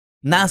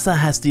NASA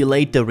has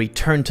delayed the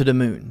return to the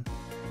moon.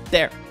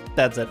 There,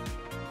 that's it.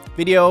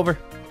 Video over.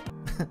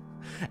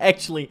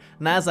 Actually,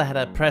 NASA had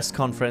a press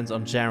conference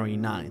on January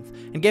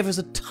 9th and gave us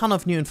a ton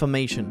of new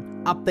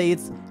information,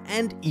 updates,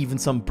 and even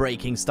some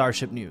breaking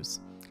Starship news.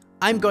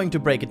 I'm going to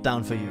break it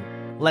down for you.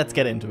 Let's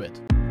get into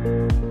it.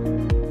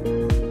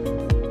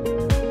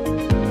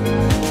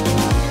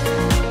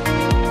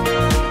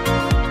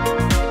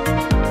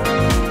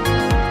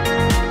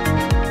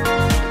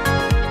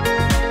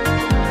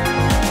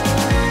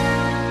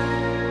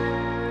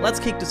 Let's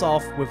kick this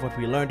off with what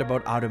we learned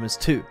about Artemis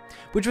II,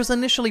 which was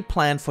initially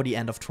planned for the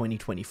end of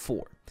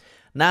 2024.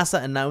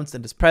 NASA announced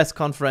in this press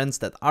conference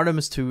that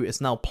Artemis II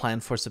is now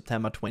planned for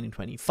September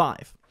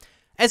 2025.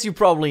 As you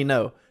probably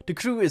know, the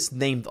crew is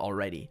named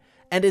already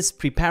and is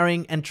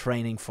preparing and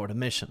training for the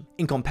mission.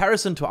 In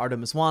comparison to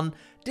Artemis I,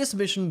 this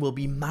mission will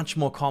be much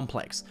more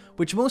complex,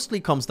 which mostly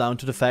comes down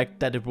to the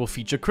fact that it will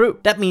feature crew.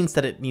 That means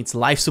that it needs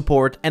life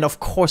support and of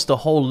course the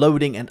whole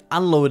loading and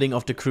unloading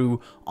of the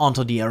crew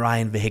onto the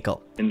Orion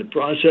vehicle. In the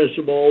process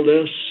of all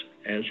this,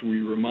 as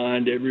we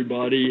remind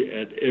everybody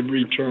at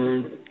every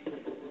turn,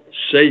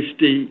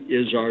 safety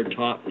is our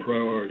top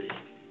priority.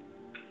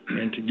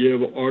 And to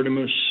give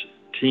Artemis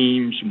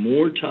teams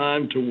more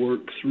time to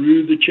work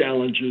through the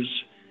challenges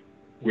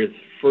with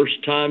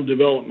first-time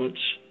developments,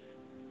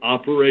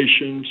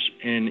 operations,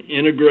 and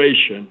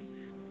integration,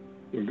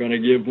 we're going to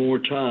give more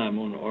time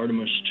on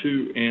Artemis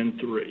II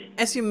and III.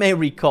 As you may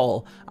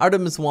recall,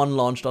 Artemis I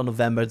launched on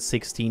November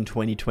 16,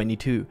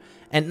 2022,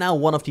 and now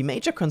one of the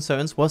major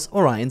concerns was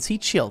Orion's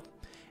Heatshield.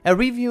 A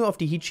review of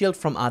the Heatshield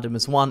from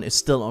Artemis I is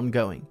still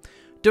ongoing.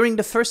 During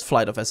the first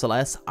flight of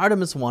SLS,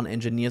 Artemis I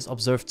engineers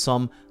observed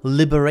some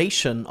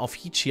liberation of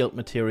heatshield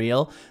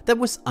material that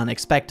was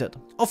unexpected.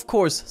 Of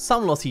course,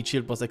 some lost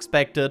heatshield was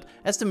expected,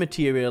 as the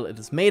material it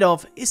is made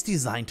of is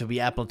designed to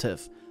be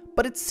ablative.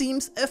 But it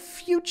seems a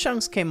few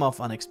chunks came off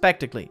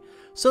unexpectedly,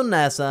 so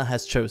NASA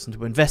has chosen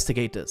to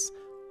investigate this.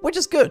 Which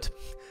is good.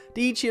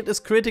 The heatshield is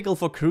critical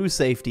for crew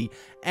safety,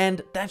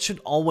 and that should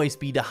always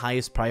be the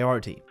highest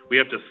priority. We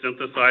have to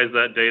synthesize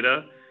that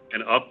data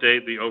and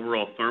update the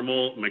overall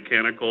thermal,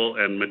 mechanical,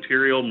 and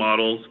material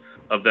models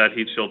of that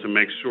heat shield to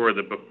make sure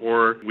that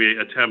before we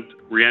attempt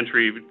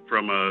re-entry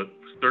from a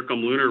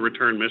circumlunar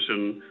return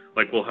mission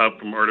like we'll have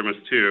from Artemis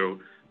II,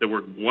 that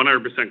we're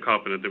 100%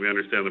 confident that we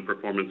understand the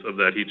performance of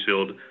that heat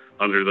shield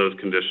under those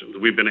conditions.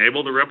 We've been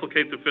able to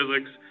replicate the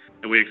physics,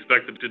 and we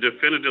expect to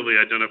definitively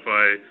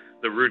identify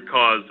the root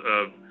cause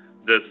of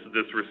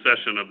this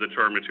recession of the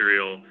char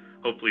material,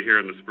 hopefully here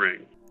in the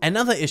spring.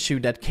 Another issue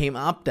that came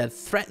up that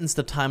threatens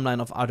the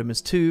timeline of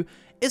Artemis II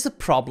is a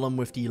problem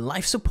with the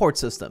life support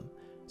system.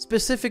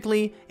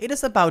 Specifically, it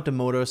is about the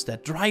motors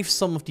that drive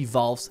some of the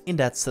valves in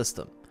that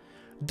system.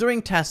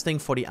 During testing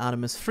for the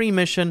Artemis III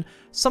mission,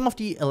 some of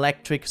the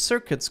electric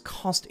circuits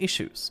caused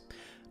issues.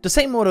 The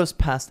same motors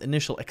passed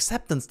initial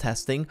acceptance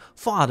testing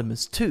for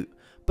Artemis II,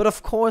 but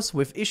of course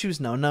with issues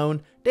now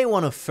known, they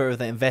want to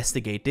further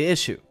investigate the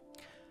issue.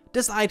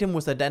 This item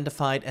was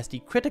identified as the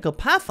critical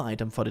path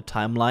item for the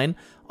timeline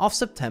of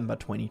September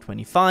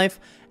 2025,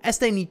 as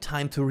they need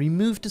time to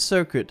remove the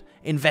circuit,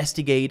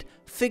 investigate,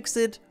 fix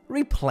it,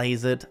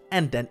 replace it,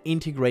 and then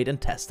integrate and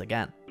test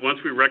again. Once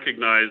we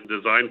recognized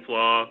design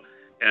flaw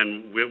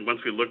and once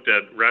we looked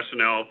at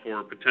rationale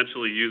for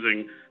potentially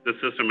using the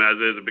system as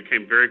is, it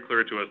became very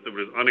clear to us that it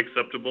was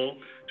unacceptable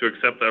to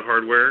accept that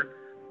hardware,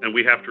 and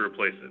we have to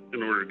replace it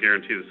in order to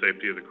guarantee the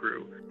safety of the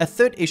crew. A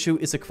third issue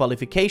is a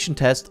qualification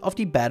test of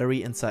the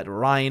battery inside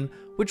Orion,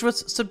 which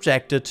was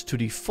subjected to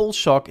the full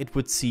shock it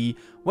would see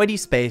where the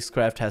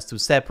spacecraft has to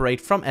separate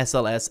from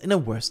SLS in a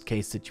worst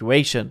case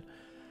situation.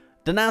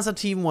 The NASA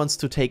team wants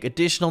to take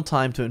additional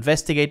time to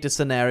investigate the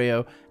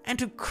scenario and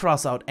to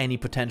cross out any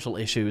potential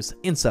issues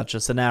in such a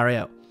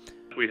scenario.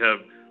 We have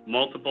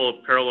multiple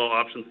parallel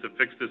options to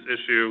fix this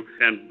issue,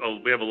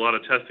 and we have a lot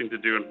of testing to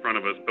do in front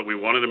of us, but we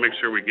wanted to make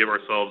sure we give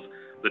ourselves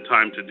the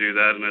time to do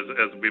that, and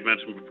as we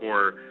mentioned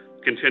before,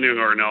 continuing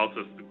our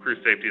analysis, the crew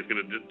safety is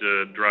going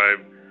to drive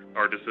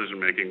our decision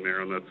making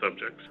there on that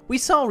subject. We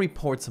saw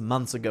reports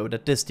months ago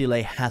that this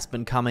delay has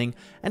been coming,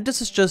 and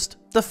this is just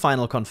the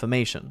final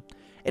confirmation.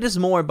 It is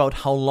more about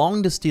how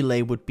long this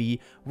delay would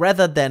be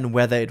rather than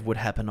whether it would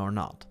happen or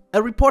not.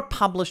 A report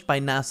published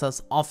by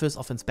NASA's Office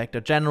of Inspector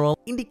General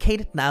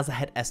indicated NASA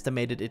had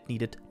estimated it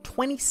needed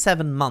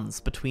 27 months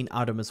between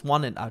Artemis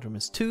I and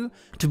Artemis II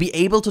to be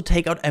able to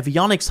take out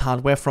avionics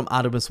hardware from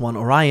Artemis I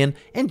Orion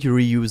and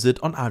reuse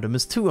it on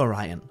Artemis II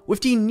Orion.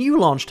 With the new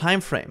launch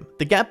timeframe,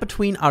 the gap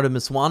between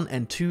Artemis I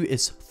and II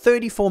is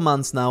 34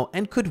 months now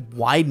and could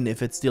widen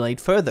if it's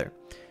delayed further.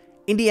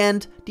 In the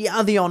end, the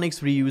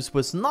avionics reuse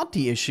was not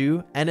the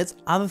issue, and it's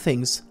other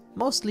things,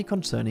 mostly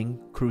concerning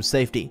crew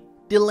safety.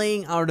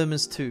 Delaying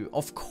Artemis II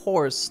of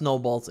course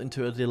snowballs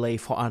into a delay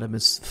for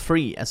Artemis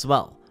III as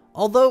well,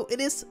 although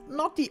it is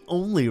not the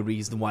only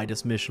reason why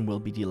this mission will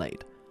be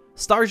delayed.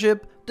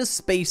 Starship, the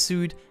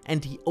spacesuit,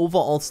 and the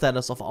overall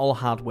status of all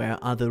hardware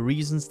are the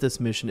reasons this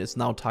mission is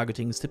now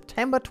targeting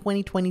September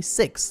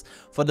 2026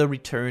 for the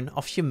return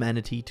of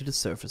humanity to the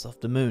surface of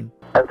the moon.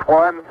 It's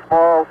one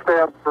small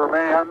step for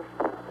man,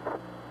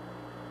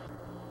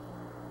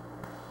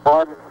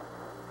 one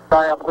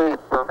giant leap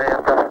for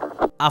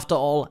mankind. After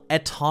all, a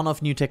ton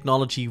of new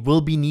technology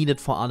will be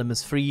needed for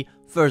Artemis III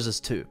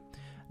versus II.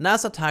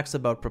 NASA talks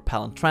about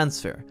propellant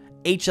transfer,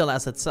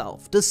 HLS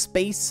itself, the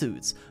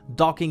spacesuits,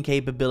 docking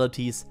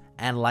capabilities,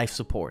 and life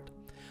support.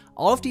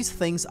 All of these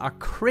things are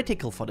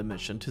critical for the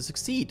mission to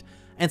succeed,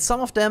 and some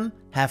of them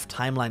have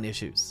timeline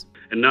issues.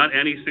 And not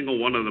any single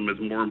one of them is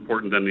more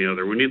important than the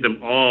other. We need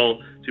them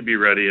all to be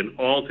ready and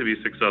all to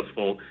be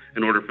successful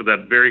in order for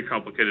that very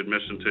complicated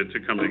mission to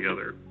come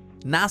together.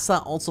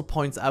 NASA also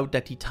points out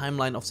that the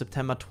timeline of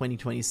September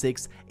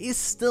 2026 is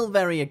still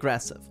very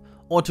aggressive,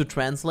 or to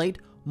translate,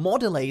 more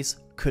delays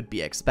could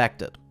be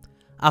expected.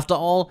 After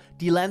all,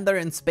 the lander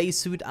and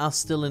spacesuit are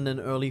still in an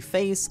early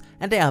phase,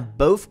 and they are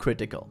both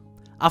critical.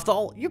 After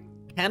all, you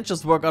can't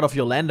just work out of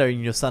your lander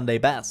in your Sunday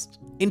best.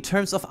 In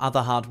terms of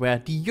other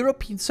hardware, the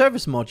European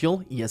Service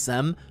Module,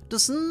 ESM,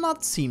 does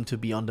not seem to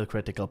be on the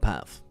critical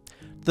path.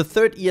 The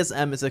third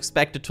ESM is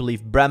expected to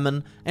leave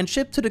Bremen and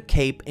ship to the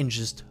Cape in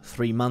just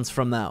 3 months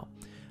from now.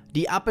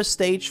 The upper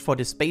stage for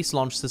the Space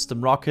Launch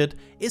System rocket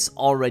is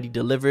already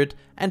delivered,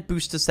 and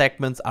booster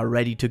segments are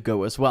ready to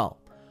go as well.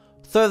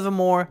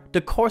 Furthermore, the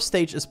core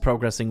stage is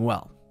progressing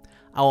well.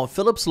 Our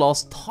Phillips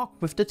Laws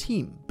talked with the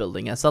team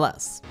building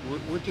SLS.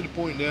 We're to the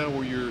point now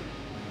where you're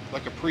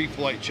like a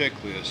pre-flight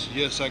checklist.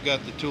 Yes, I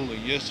got the tooling.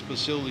 Yes, the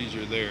facilities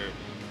are there.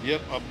 Yep,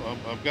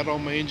 I've got all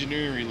my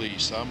engineering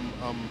release.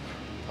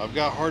 I've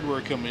got hardware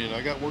coming in.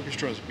 I got work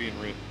instructions being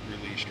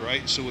released,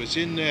 right? So it's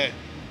in that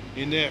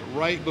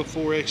right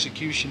before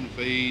execution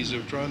phase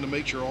of trying to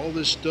make sure all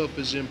this stuff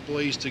is in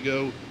place to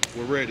go,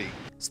 we're ready.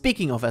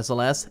 Speaking of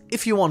SLS,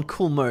 if you want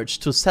cool merch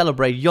to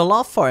celebrate your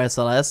love for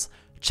SLS,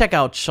 check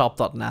out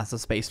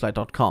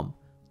shop.nasaspaceflight.com.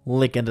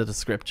 Link in the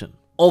description.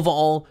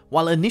 Overall,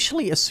 while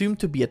initially assumed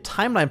to be a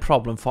timeline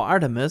problem for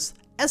Artemis,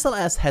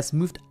 SLS has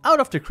moved out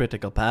of the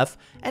critical path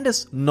and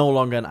is no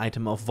longer an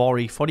item of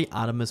worry for the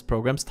Artemis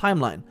program's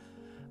timeline.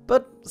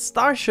 But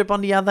Starship,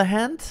 on the other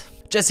hand?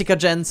 Jessica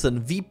Jensen,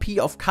 VP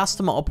of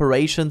Customer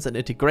Operations and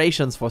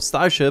Integrations for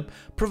Starship,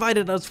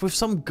 provided us with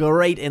some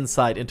great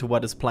insight into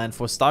what is planned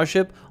for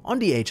Starship on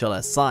the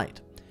HLS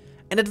side.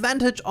 An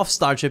advantage of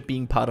Starship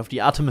being part of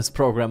the Artemis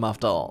program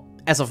after all.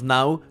 As of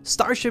now,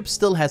 Starship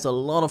still has a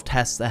lot of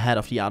tests ahead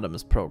of the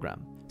Artemis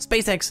program.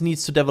 SpaceX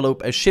needs to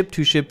develop a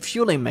ship-to-ship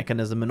fueling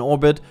mechanism in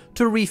orbit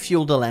to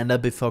refuel the lander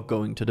before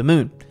going to the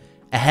moon.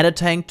 A header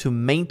tank to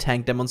main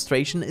tank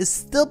demonstration is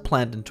still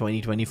planned in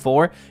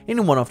 2024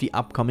 in one of the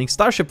upcoming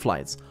Starship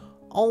flights,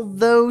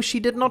 although she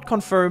did not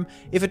confirm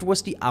if it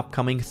was the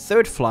upcoming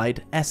third flight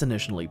as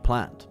initially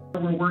planned.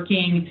 We're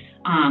working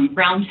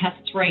ground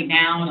tests right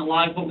now, and a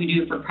lot of what we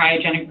do for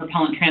cryogenic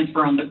propellant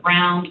transfer on the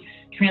ground,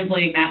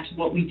 translating that to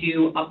what we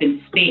do up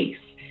in space.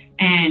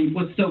 And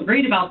what's so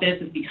great about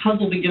this is because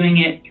we'll be doing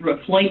it through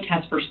a flight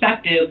test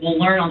perspective, we'll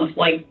learn on the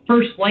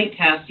first flight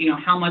test,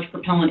 how much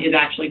propellant is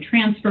actually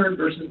transferred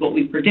versus what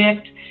we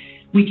predict.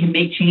 We can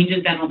make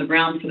changes then on the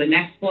ground for the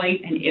next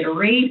flight and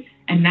iterate,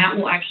 and that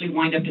will actually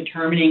wind up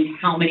determining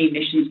how many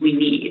missions we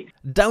need.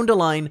 Down the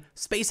line,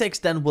 SpaceX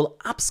then will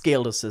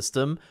upscale the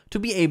system to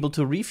be able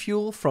to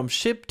refuel from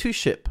ship to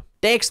ship.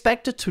 They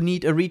expected to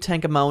need a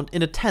retank amount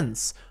in the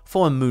tens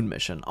for a moon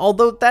mission,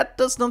 although that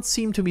does not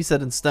seem to be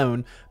set in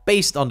stone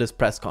based on this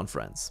press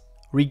conference.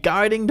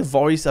 Regarding the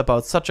worries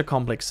about such a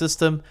complex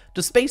system,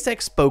 the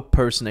SpaceX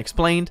spokesperson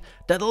explained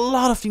that a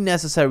lot of the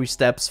necessary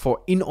steps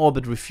for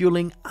in-orbit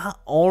refueling are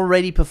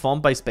already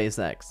performed by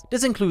SpaceX.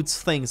 This includes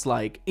things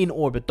like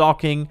in-orbit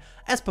docking,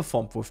 as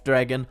performed with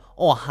Dragon,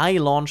 or high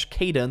launch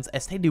cadence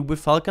as they do with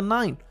Falcon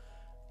 9.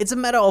 It's a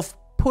matter of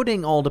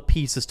putting all the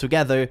pieces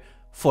together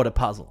for the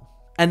puzzle.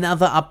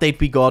 Another update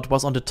we got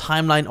was on the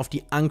timeline of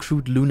the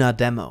uncrewed Lunar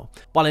demo.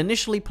 While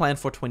initially planned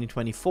for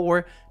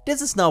 2024,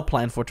 this is now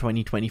planned for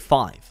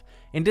 2025.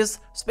 In this,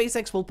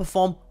 SpaceX will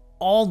perform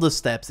all the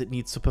steps it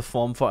needs to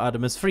perform for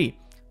Artemis III,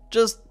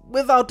 just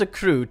without the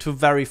crew to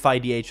verify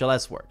the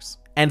HLS works.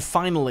 And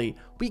finally,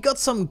 we got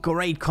some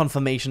great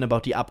confirmation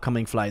about the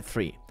upcoming Flight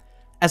 3.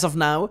 As of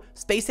now,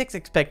 SpaceX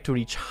expects to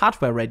reach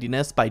hardware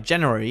readiness by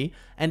January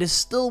and is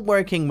still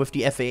working with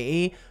the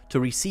FAA to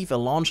receive a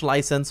launch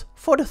license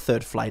for the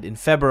third flight in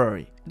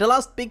February. The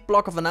last big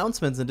block of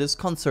announcements in this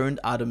concerned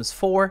Artemis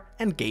IV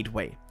and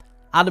Gateway.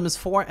 Artemis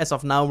IV as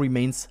of now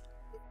remains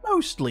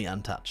mostly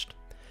untouched.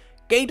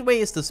 Gateway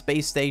is the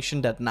space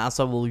station that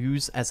NASA will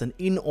use as an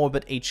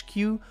in-orbit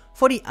HQ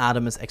for the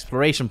Artemis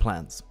exploration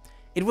plans.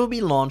 It will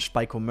be launched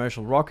by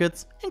commercial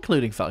rockets,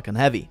 including Falcon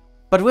Heavy.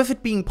 But with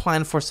it being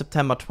planned for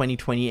September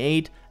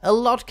 2028, a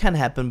lot can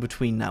happen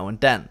between now and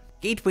then.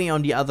 Gateway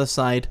on the other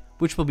side,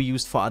 which will be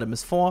used for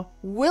Artemis IV,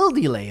 will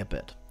delay a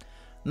bit.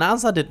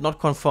 NASA did not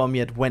confirm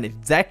yet when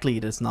exactly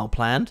it is now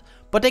planned,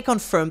 but they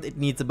confirmed it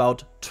needs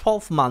about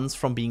 12 months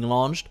from being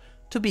launched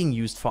to being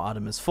used for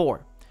Artemis IV.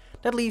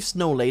 that leaves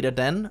no later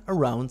than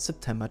around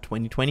September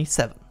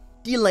 2027.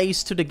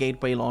 Delays to the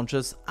Gateway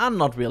launches are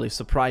not really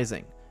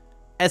surprising.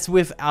 As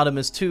with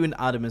Artemis II and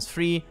Artemis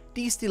III,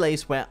 these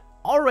delays were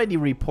already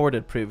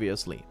reported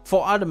previously.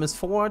 For Artemis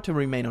IV to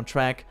remain on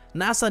track,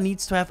 NASA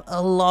needs to have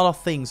a lot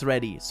of things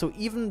ready, so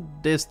even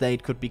this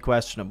date could be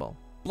questionable.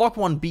 Block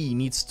 1B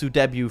needs to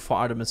debut for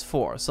Artemis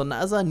IV, so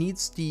NASA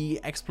needs the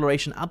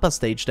exploration upper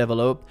stage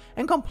developed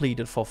and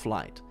completed for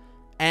flight.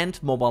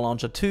 And Mobile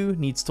Launcher 2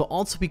 needs to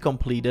also be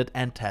completed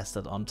and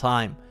tested on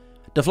time.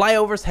 The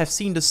flyovers have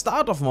seen the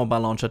start of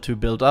Mobile Launcher 2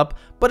 build up,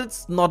 but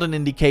it's not an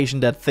indication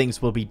that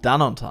things will be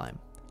done on time.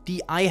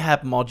 The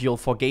IHAB module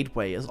for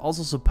Gateway is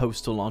also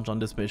supposed to launch on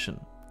this mission.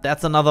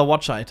 That's another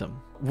watch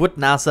item. Would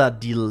NASA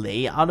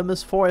delay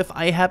Artemis IV if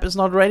IHAB is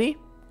not ready?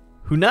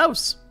 Who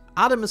knows?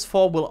 Artemis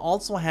IV will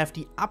also have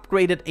the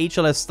upgraded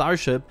HLS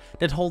Starship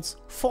that holds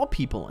 4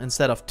 people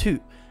instead of 2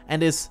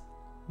 and is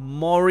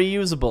more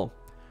reusable.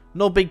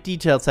 No big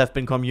details have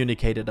been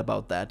communicated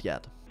about that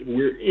yet.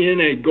 We're in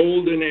a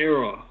golden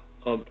era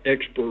of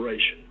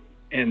exploration,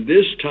 and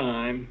this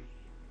time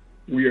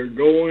we are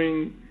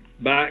going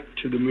back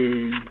to the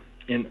moon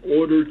in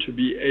order to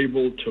be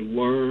able to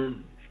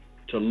learn,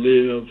 to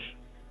live,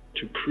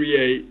 to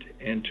create,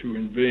 and to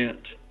invent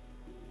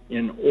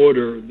in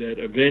order that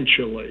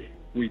eventually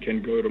we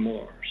can go to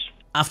Mars.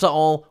 After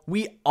all,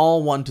 we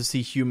all want to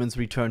see humans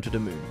return to the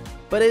moon,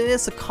 but it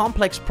is a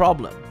complex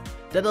problem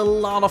that a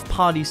lot of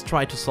parties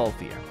try to solve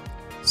here.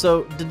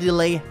 So the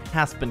delay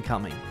has been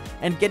coming,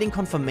 and getting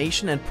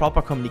confirmation and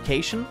proper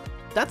communication,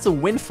 that's a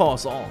win for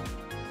us all.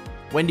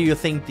 When do you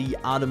think the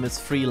Artemis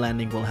III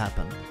landing will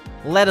happen?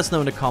 Let us know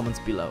in the comments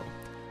below.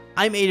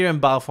 I'm Adrian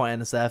Bauer for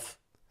NSF.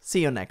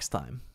 See you next time.